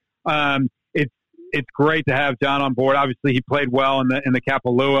 So it's great to have John on board. Obviously, he played well in the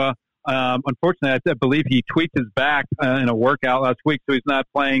Kapalua. Unfortunately, I believe he tweaked his back in a workout last week, so he's not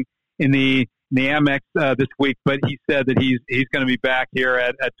playing in the Amex this week. But he said that he's going to be back here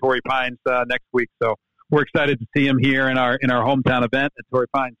at Torrey Pines next week. So we're excited to see him here in our hometown event at Torrey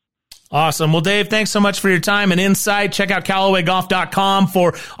Pines. Awesome. Well, Dave, thanks so much for your time and insight. Check out CallawayGolf.com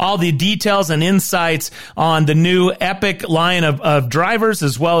for all the details and insights on the new Epic line of drivers,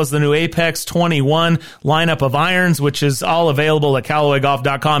 as well as the new Apex 21 lineup of irons, which is all available at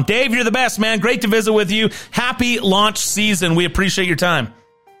CallawayGolf.com. Dave, you're the best, man. Great to visit with you. Happy launch season. We appreciate your time.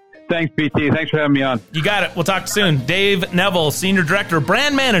 Thanks, BT. Thanks for having me on. You got it. We'll talk soon. Dave Neville, Senior Director of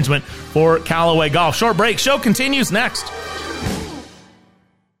Brand Management for Callaway Golf. Short break. Show continues next.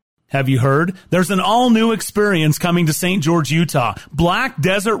 Have you heard? There's an all-new experience coming to St. George, Utah. Black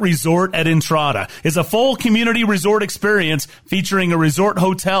Desert Resort at Entrada is a full community resort experience featuring a resort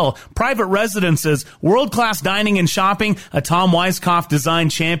hotel, private residences, world-class dining and shopping, a Tom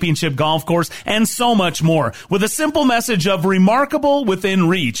Weiskopf-designed championship golf course, and so much more. With a simple message of remarkable within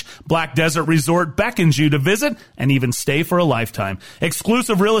reach, Black Desert Resort beckons you to visit and even stay for a lifetime.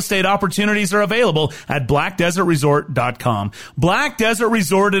 Exclusive real estate opportunities are available at blackdesertresort.com. Black Desert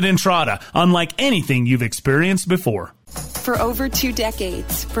Resort at Entrada, unlike anything you've experienced before. For over 2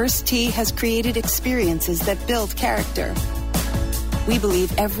 decades, First Tee has created experiences that build character. We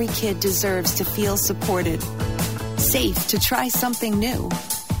believe every kid deserves to feel supported, safe to try something new,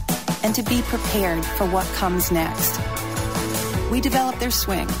 and to be prepared for what comes next. We develop their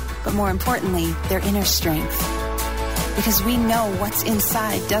swing, but more importantly, their inner strength. Because we know what's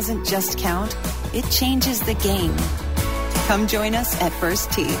inside doesn't just count, it changes the game. Come join us at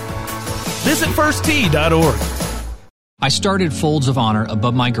First Tee. Visit firsttee.org. I started Folds of Honor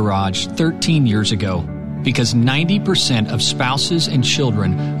above my garage 13 years ago because 90% of spouses and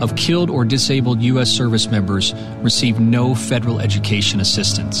children of killed or disabled U.S. service members receive no federal education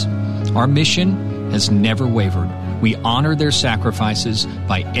assistance. Our mission has never wavered. We honor their sacrifices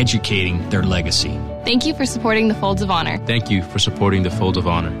by educating their legacy. Thank you for supporting the Folds of Honor. Thank you for supporting the Folds of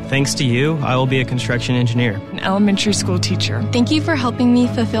Honor. Thanks to you, I will be a construction engineer, an elementary school teacher. Thank you for helping me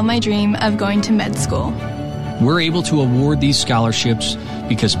fulfill my dream of going to med school. We're able to award these scholarships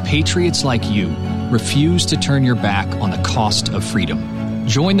because patriots like you refuse to turn your back on the cost of freedom.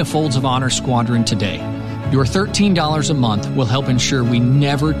 Join the Folds of Honor Squadron today. Your $13 a month will help ensure we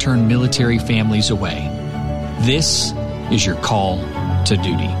never turn military families away. This is your call to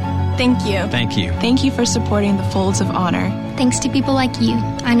duty. Thank you. Thank you. Thank you for supporting the Folds of Honor. Thanks to people like you,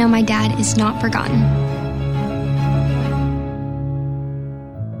 I know my dad is not forgotten.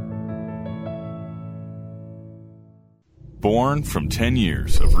 Born from 10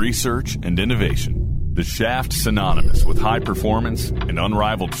 years of research and innovation, the shaft synonymous with high performance and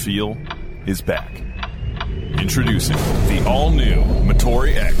unrivaled feel is back. Introducing the all-new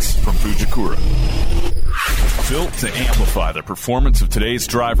Motori X from Fujikura. Built to amplify the performance of today's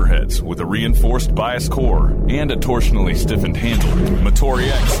driver heads with a reinforced bias core and a torsionally stiffened handle,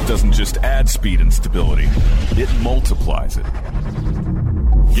 Motori X doesn't just add speed and stability, it multiplies it.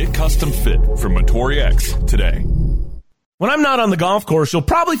 Get custom fit from Motori X today. When I'm not on the golf course, you'll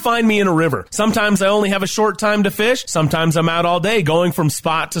probably find me in a river. Sometimes I only have a short time to fish. Sometimes I'm out all day going from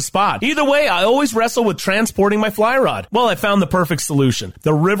spot to spot. Either way, I always wrestle with transporting my fly rod. Well, I found the perfect solution.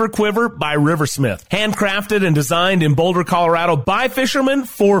 The River Quiver by Riversmith. Handcrafted and designed in Boulder, Colorado by fishermen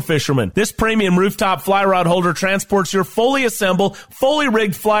for fishermen. This premium rooftop fly rod holder transports your fully assembled, fully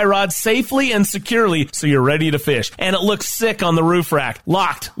rigged fly rod safely and securely so you're ready to fish. And it looks sick on the roof rack.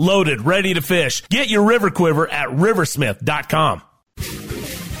 Locked, loaded, ready to fish. Get your River Quiver at Riversmith.com.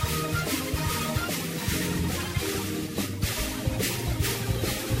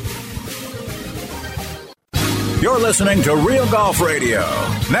 You're listening to Real Golf Radio.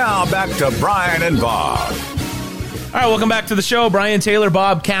 Now back to Brian and Bob. All right, welcome back to the show. Brian Taylor,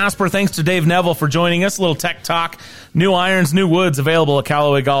 Bob Casper. Thanks to Dave Neville for joining us. A little tech talk. New irons, new woods, available at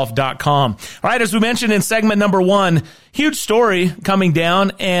CallawayGolf.com. All right, as we mentioned in segment number 1, huge story coming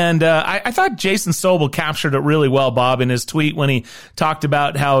down, and I thought Jason Sobel captured it really well, Bob, in his tweet when he talked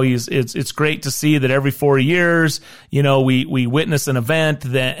about how it's great to see that every 4 years, you know, we witness an event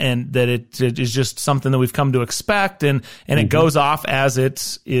that it is just something that we've come to expect, and it goes off as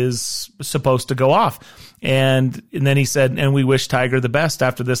it is supposed to go off. And then he said, and we wish Tiger the best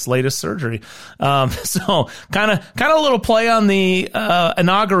after this latest surgery. So kind of a little play on the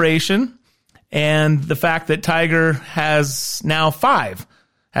inauguration and the fact that Tiger has now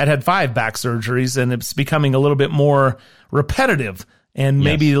had 5 back surgeries, and it's becoming a little bit more repetitive and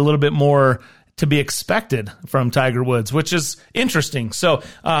maybe a little bit more to be expected from Tiger Woods, which is interesting. So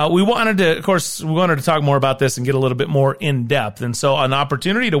we wanted to talk more about this and get a little bit more in depth. And so an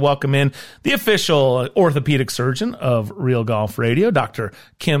opportunity to welcome in the official orthopedic surgeon of Real Golf Radio, Dr.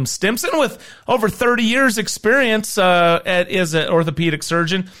 Kim Stimson, with over 30 years experience as an orthopedic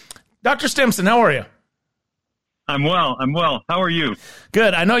surgeon. Dr. Stimson, how are you? I'm well. How are you?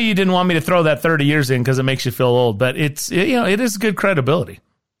 Good. I know you didn't want me to throw that 30 years in because it makes you feel old, but it is good credibility.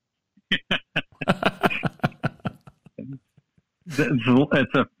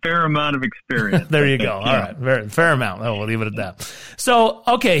 It's a fair amount of experience. There you go. All right. Fair amount. We'll leave it at that. So,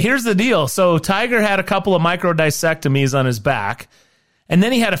 okay, here's the deal. So Tiger had a couple of microdiscectomies on his back, and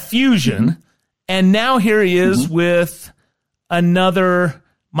then he had a fusion, and now here he is with another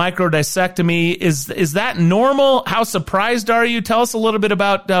microdiscectomy. Is that normal? How surprised are you? Tell us a little bit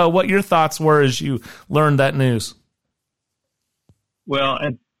about what your thoughts were as you learned that news. Well,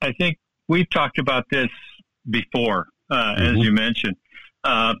 I think we've talked about this before, as you mentioned.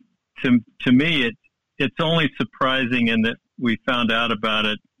 To me, it's only surprising in that we found out about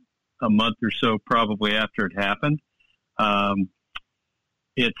it a month or so probably after it happened.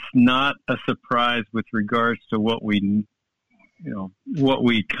 It's not a surprise with regards to what we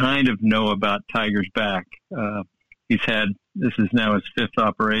kind of know about Tiger's back. This is now his 5th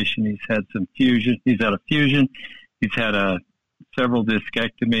operation. He's had some fusion. He's had a fusion. He's had several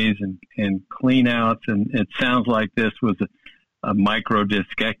discectomies and clean outs. And it sounds like this was a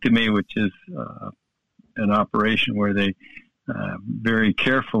microdiscectomy, which is an operation where they very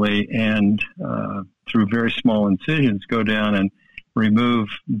carefully and through very small incisions go down and remove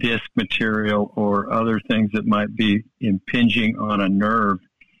disc material or other things that might be impinging on a nerve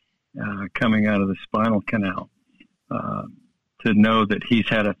coming out of the spinal canal. To know that he's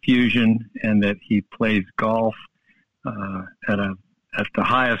had a fusion and that he plays golf at the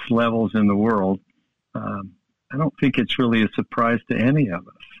highest levels in the world, I don't think it's really a surprise to any of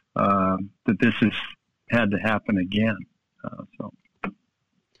us that this has had to happen again.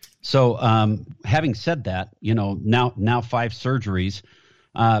 So having said that, now 5 surgeries.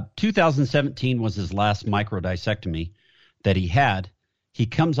 2017 was his last microdiscectomy that he had. He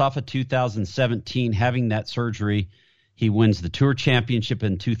comes off of 2017 having that surgery. He wins the Tour Championship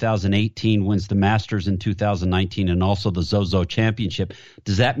in 2018, wins the Masters in 2019, and also the Zozo Championship.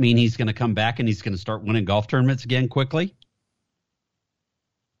 Does that mean he's going to come back and he's going to start winning golf tournaments again quickly?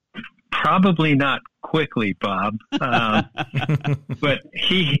 Probably not quickly, Bob. But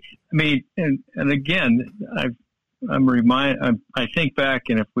and again, I think back,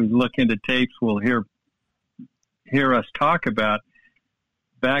 and if we look into tapes, we'll hear us talk about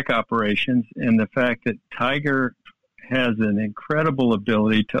back operations and the fact that Tiger has an incredible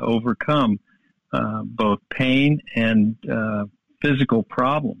ability to overcome both pain and physical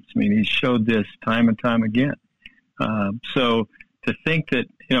problems. I mean, he showed this time and time again. So to think that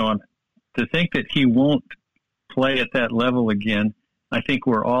he won't play at that level again, I think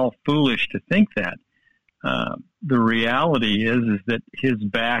we're all foolish to think that. The reality is that his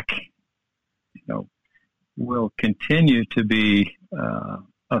back, will continue to be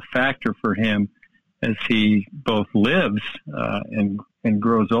a factor for him as he both lives and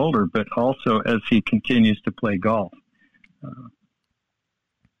grows older, but also as he continues to play golf.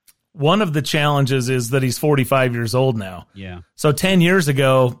 One of the challenges is that he's 45 years old now. Yeah. So 10 years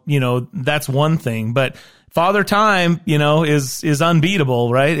ago, that's one thing, but Father Time, is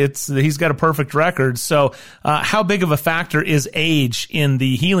unbeatable, right? He's got a perfect record. So, how big of a factor is age in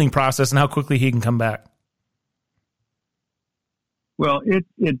the healing process and how quickly he can come back? Well, it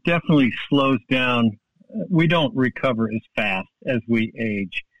definitely slows down. We don't recover as fast as we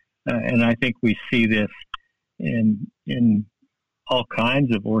age. And I think we see this in all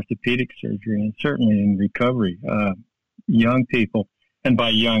kinds of orthopedic surgery and certainly in recovery. Young people, and by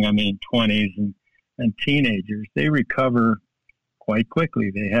young, I mean 20s and teenagers, they recover quite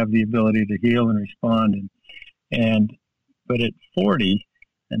quickly. They have the ability to heal and respond. But at 40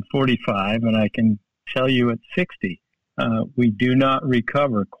 and 45, and I can tell you at 60, we do not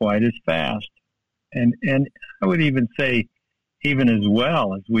recover quite as fast. And I would even say even as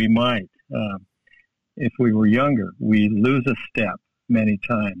well as we might if we were younger. We lose a step many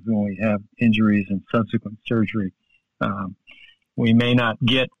times when we have injuries and subsequent surgery. We may not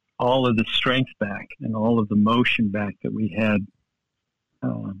get all of the strength back and all of the motion back that we had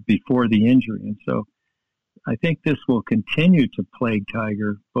before the injury. And so I think this will continue to plague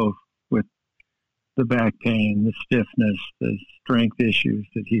Tiger, both with the back pain, the stiffness, the strength issues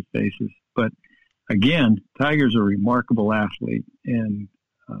that he faces. But again, Tiger's a remarkable athlete, and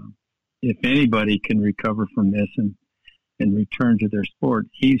if anybody can recover from this and return to their sport,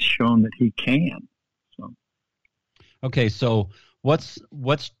 he's shown that he can. So, okay, so what's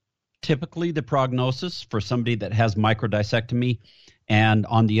typically the prognosis for somebody that has microdiscectomy? And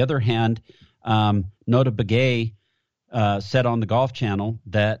on the other hand, Nota Begay said on the Golf Channel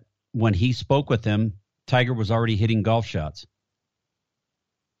that when he spoke with him, Tiger was already hitting golf shots.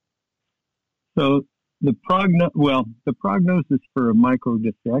 So the prognosis for a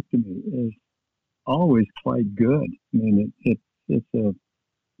microdiscectomy is always quite good. I mean, it's a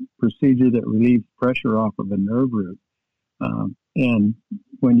procedure that relieves pressure off of a nerve root. And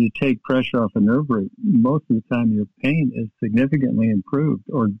when you take pressure off a nerve root, most of the time your pain is significantly improved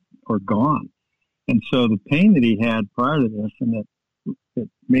or gone. And so the pain that he had prior to this and that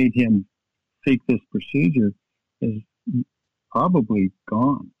made him seek this procedure is probably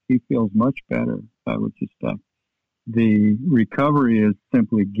gone. He feels much better, I would suspect. The recovery is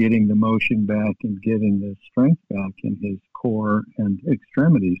simply getting the motion back and getting the strength back in his core and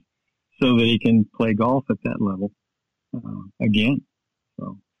extremities so that he can play golf at that level again.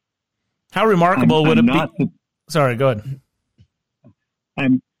 So, how remarkable would it be? Sorry, go ahead. I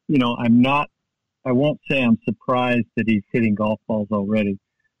won't say I'm surprised that he's hitting golf balls already.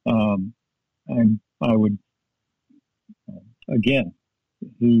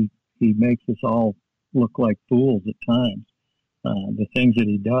 He makes us all look like fools at times, the things that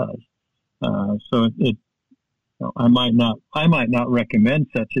he does. I might not recommend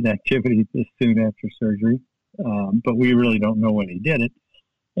such an activity this soon after surgery, but we really don't know when he did it.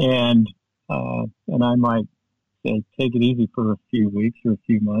 And I might say, take it easy for a few weeks or a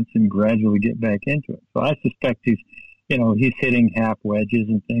few months and gradually get back into it. So I suspect he's hitting half wedges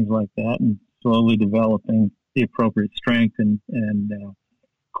and things like that and slowly developing the appropriate strength and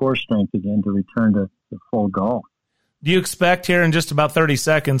core strength again to return to full golf. Do you expect here in just about 30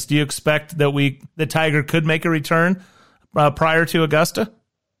 seconds, do you expect that the Tiger could make a return prior to Augusta?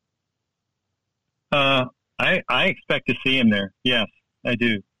 I expect to see him there. Yes, I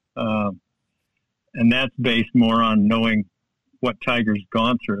do. And that's based more on knowing what Tiger's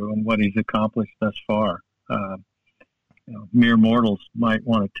gone through and what he's accomplished thus far. Mere mortals might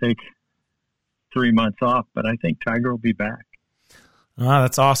want to take 3 months off, but I think Tiger will be back.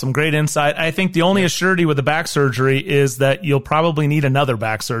 That's awesome. Great insight. I think the only assurity with the back surgery is that you'll probably need another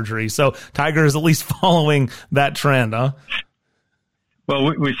back surgery. So Tiger is at least following that trend, huh?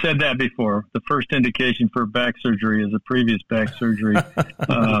 Well, we said that before. The first indication for back surgery is a previous back surgery.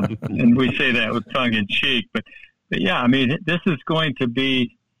 And we say that with tongue in cheek. But yeah, I mean, this is going to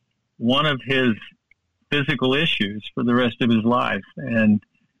be one of his physical issues for the rest of his life. And,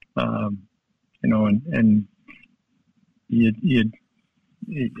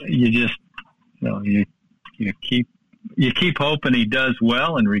 you keep hoping he does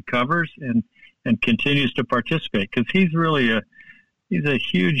well and recovers and continues to participate, because he's really he's a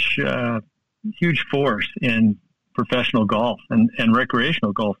huge force in professional golf and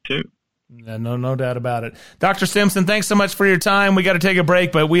recreational golf too. Yeah, no doubt about it. Dr. Stimson, thanks so much for your time. We got to take a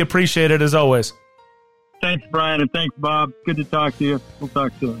break, but we appreciate it as always. Thanks, Brian, and thanks, Bob. Good to talk to you. We'll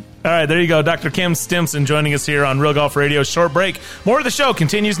talk soon. All right, there you go. Dr. Kim Stimson joining us here on Real Golf Radio. Short break. More of the show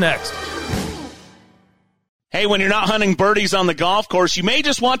continues next. Hey, when you're not hunting birdies on the golf course, you may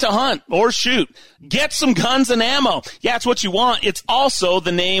just want to hunt or shoot. Get some guns and ammo. Yeah, it's what you want. It's also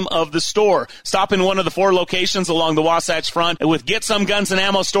the name of the store. Stop in one of the 4 locations along the Wasatch Front with Get Some Guns and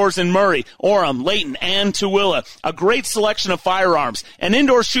Ammo stores in Murray, Orem, Layton, and Tooele. A great selection of firearms, an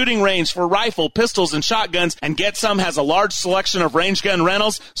indoor shooting range for rifle, pistols, and shotguns, and Get Some has a large selection of range gun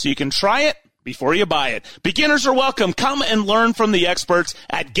rentals so you can try it before you buy it. Beginners are welcome. Come and learn from the experts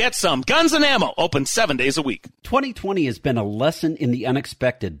at Get Some Guns and Ammo, open 7 days a week. 2020 has been a lesson in the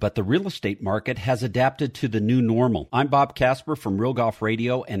unexpected, but the real estate market has adapted to the new normal. I'm Bob Casper from Real Golf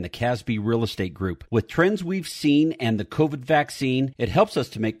Radio and the Casby Real Estate Group. With trends we've seen and the COVID vaccine, it helps us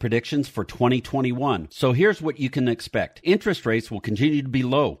to make predictions for 2021. So here's what you can expect. Interest rates will continue to be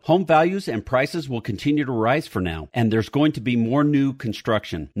low. Home values and prices will continue to rise for now, and there's going to be more new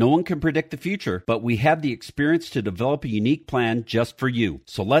construction. No one can predict the future, but we have the experience to develop a unique plan just for you.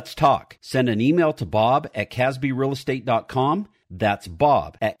 So let's talk. Send an email to bob@casbyrealestate.com. That's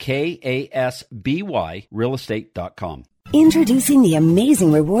Bob at KASBYrealestate.com. Introducing the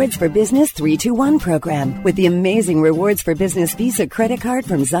Amazing Rewards for Business 321 program. With the Amazing Rewards for Business Visa credit card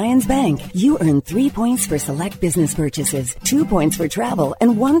from Zions Bank, you earn 3 points for select business purchases, 2 points for travel,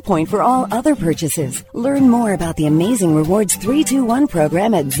 and 1 point for all other purchases. Learn more about the Amazing Rewards 321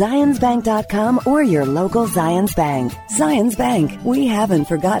 program at zionsbank.com or your local Zions Bank. Zions Bank, we haven't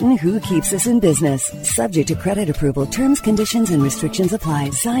forgotten who keeps us in business. Subject to credit approval, terms, conditions, and restrictions apply.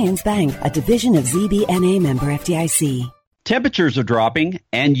 Zions Bank, a division of ZBNA member FDIC. Temperatures are dropping,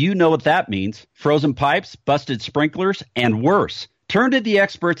 and you know what that means. Frozen pipes, busted sprinklers, and worse. Turn to the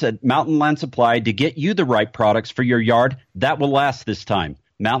experts at Mountain Land Supply to get you the right products for your yard that will last this time.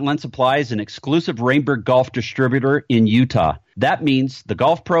 Mountain Land Supply is an exclusive Rainbird golf distributor in Utah. That means the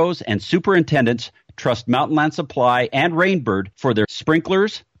golf pros and superintendents trust Mountain Land Supply and Rainbird for their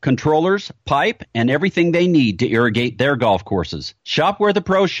sprinklers, controllers, pipe, and everything they need to irrigate their golf courses. Shop where the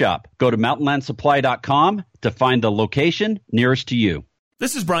pros shop. Go to mountainlandsupply.com to find the location nearest to you.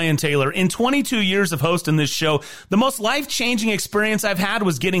 This is Brian Taylor. In 22 years of hosting this show, the most life-changing experience I've had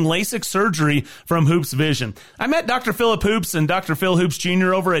was getting LASIK surgery from Hoops Vision. I met Dr. Philip Hoops and Dr. Phil Hoops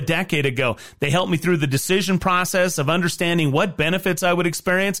Jr. over a decade ago. They helped me through the decision process of understanding what benefits I would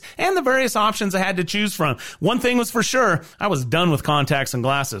experience and the various options I had to choose from. One thing was for sure, I was done with contacts and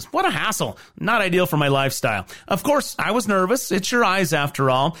glasses. What a hassle. Not ideal for my lifestyle. Of course, I was nervous. It's your eyes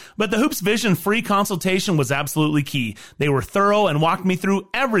after all. But the Hoops Vision free consultation was absolutely key. They were thorough and walked me through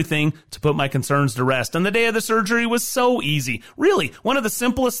everything to put my concerns to rest. And the day of the surgery was so easy. Really, one of the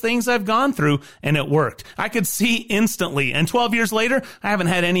simplest things I've gone through, and it worked. I could see instantly. And 12 years later, I haven't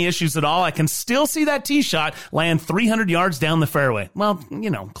had any issues at all. I can still see that tee shot land 300 yards down the fairway. Well,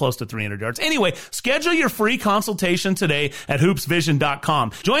 close to 300 yards. Anyway, schedule your free consultation today at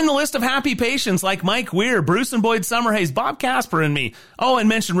hoopsvision.com. Join the list of happy patients like Mike Weir, Bruce and Boyd Summerhays, Bob Casper, and me. Oh, and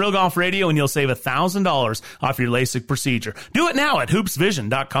mention Real Golf Radio and you'll save $1,000 off your LASIK procedure. Do it now at hoopsvision.com.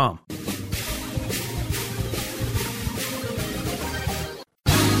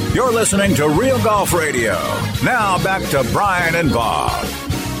 You're listening to Real Golf Radio. Now back to Brian and Bob.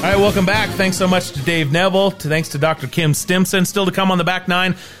 All right, welcome back. Thanks so much to Dave Neville. Thanks to Dr. Kim Stimson. Still to come on the back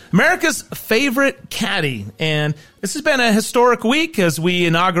nine, America's favorite caddy. And this has been a historic week as we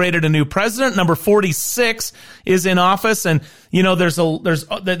inaugurated a new president. Number 46 is in office. And,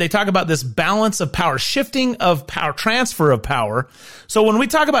 they talk about this balance of power, shifting of power, transfer of power. So when we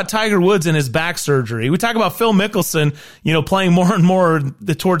talk about Tiger Woods and his back surgery, we talk about Phil Mickelson, playing more and more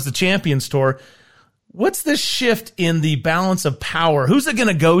towards the Champions Tour. What's this shift in the balance of power? Who's it going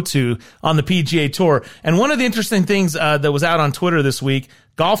to go to on the PGA Tour? And one of the interesting things that was out on Twitter this week,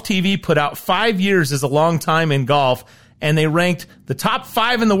 Golf TV put out 5 years is a long time in golf, and they ranked the top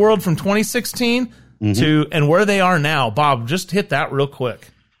 5 in the world from 2016 to and where they are now. Bob, just hit that real quick.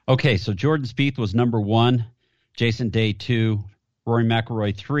 Okay, so Jordan Spieth was number 1, Jason Day 2, Rory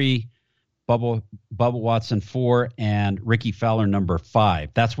McIlroy 3, Bubba Watson 4, and Ricky Fowler number 5.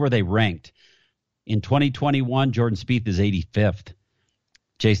 That's where they ranked. In 2021, Jordan Spieth is 85th.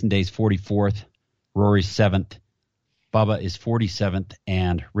 Jason Day's 44th. Rory's 7th. Bubba is 47th.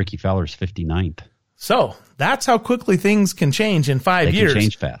 And Ricky Fowler's 59th. So that's how quickly things can change in 5 years. They can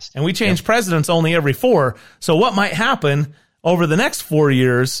change fast. And we change presidents only every 4. So what might happen over the next 4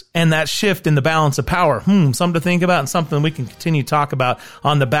 years and that shift in the balance of power? Something to think about and something we can continue to talk about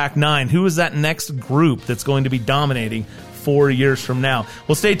on the back nine. Who is that next group that's going to be dominating 4 years from now?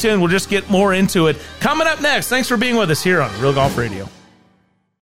 Well, stay tuned. We'll just get more into it coming up next. Thanks for being with us here on Real Golf Radio.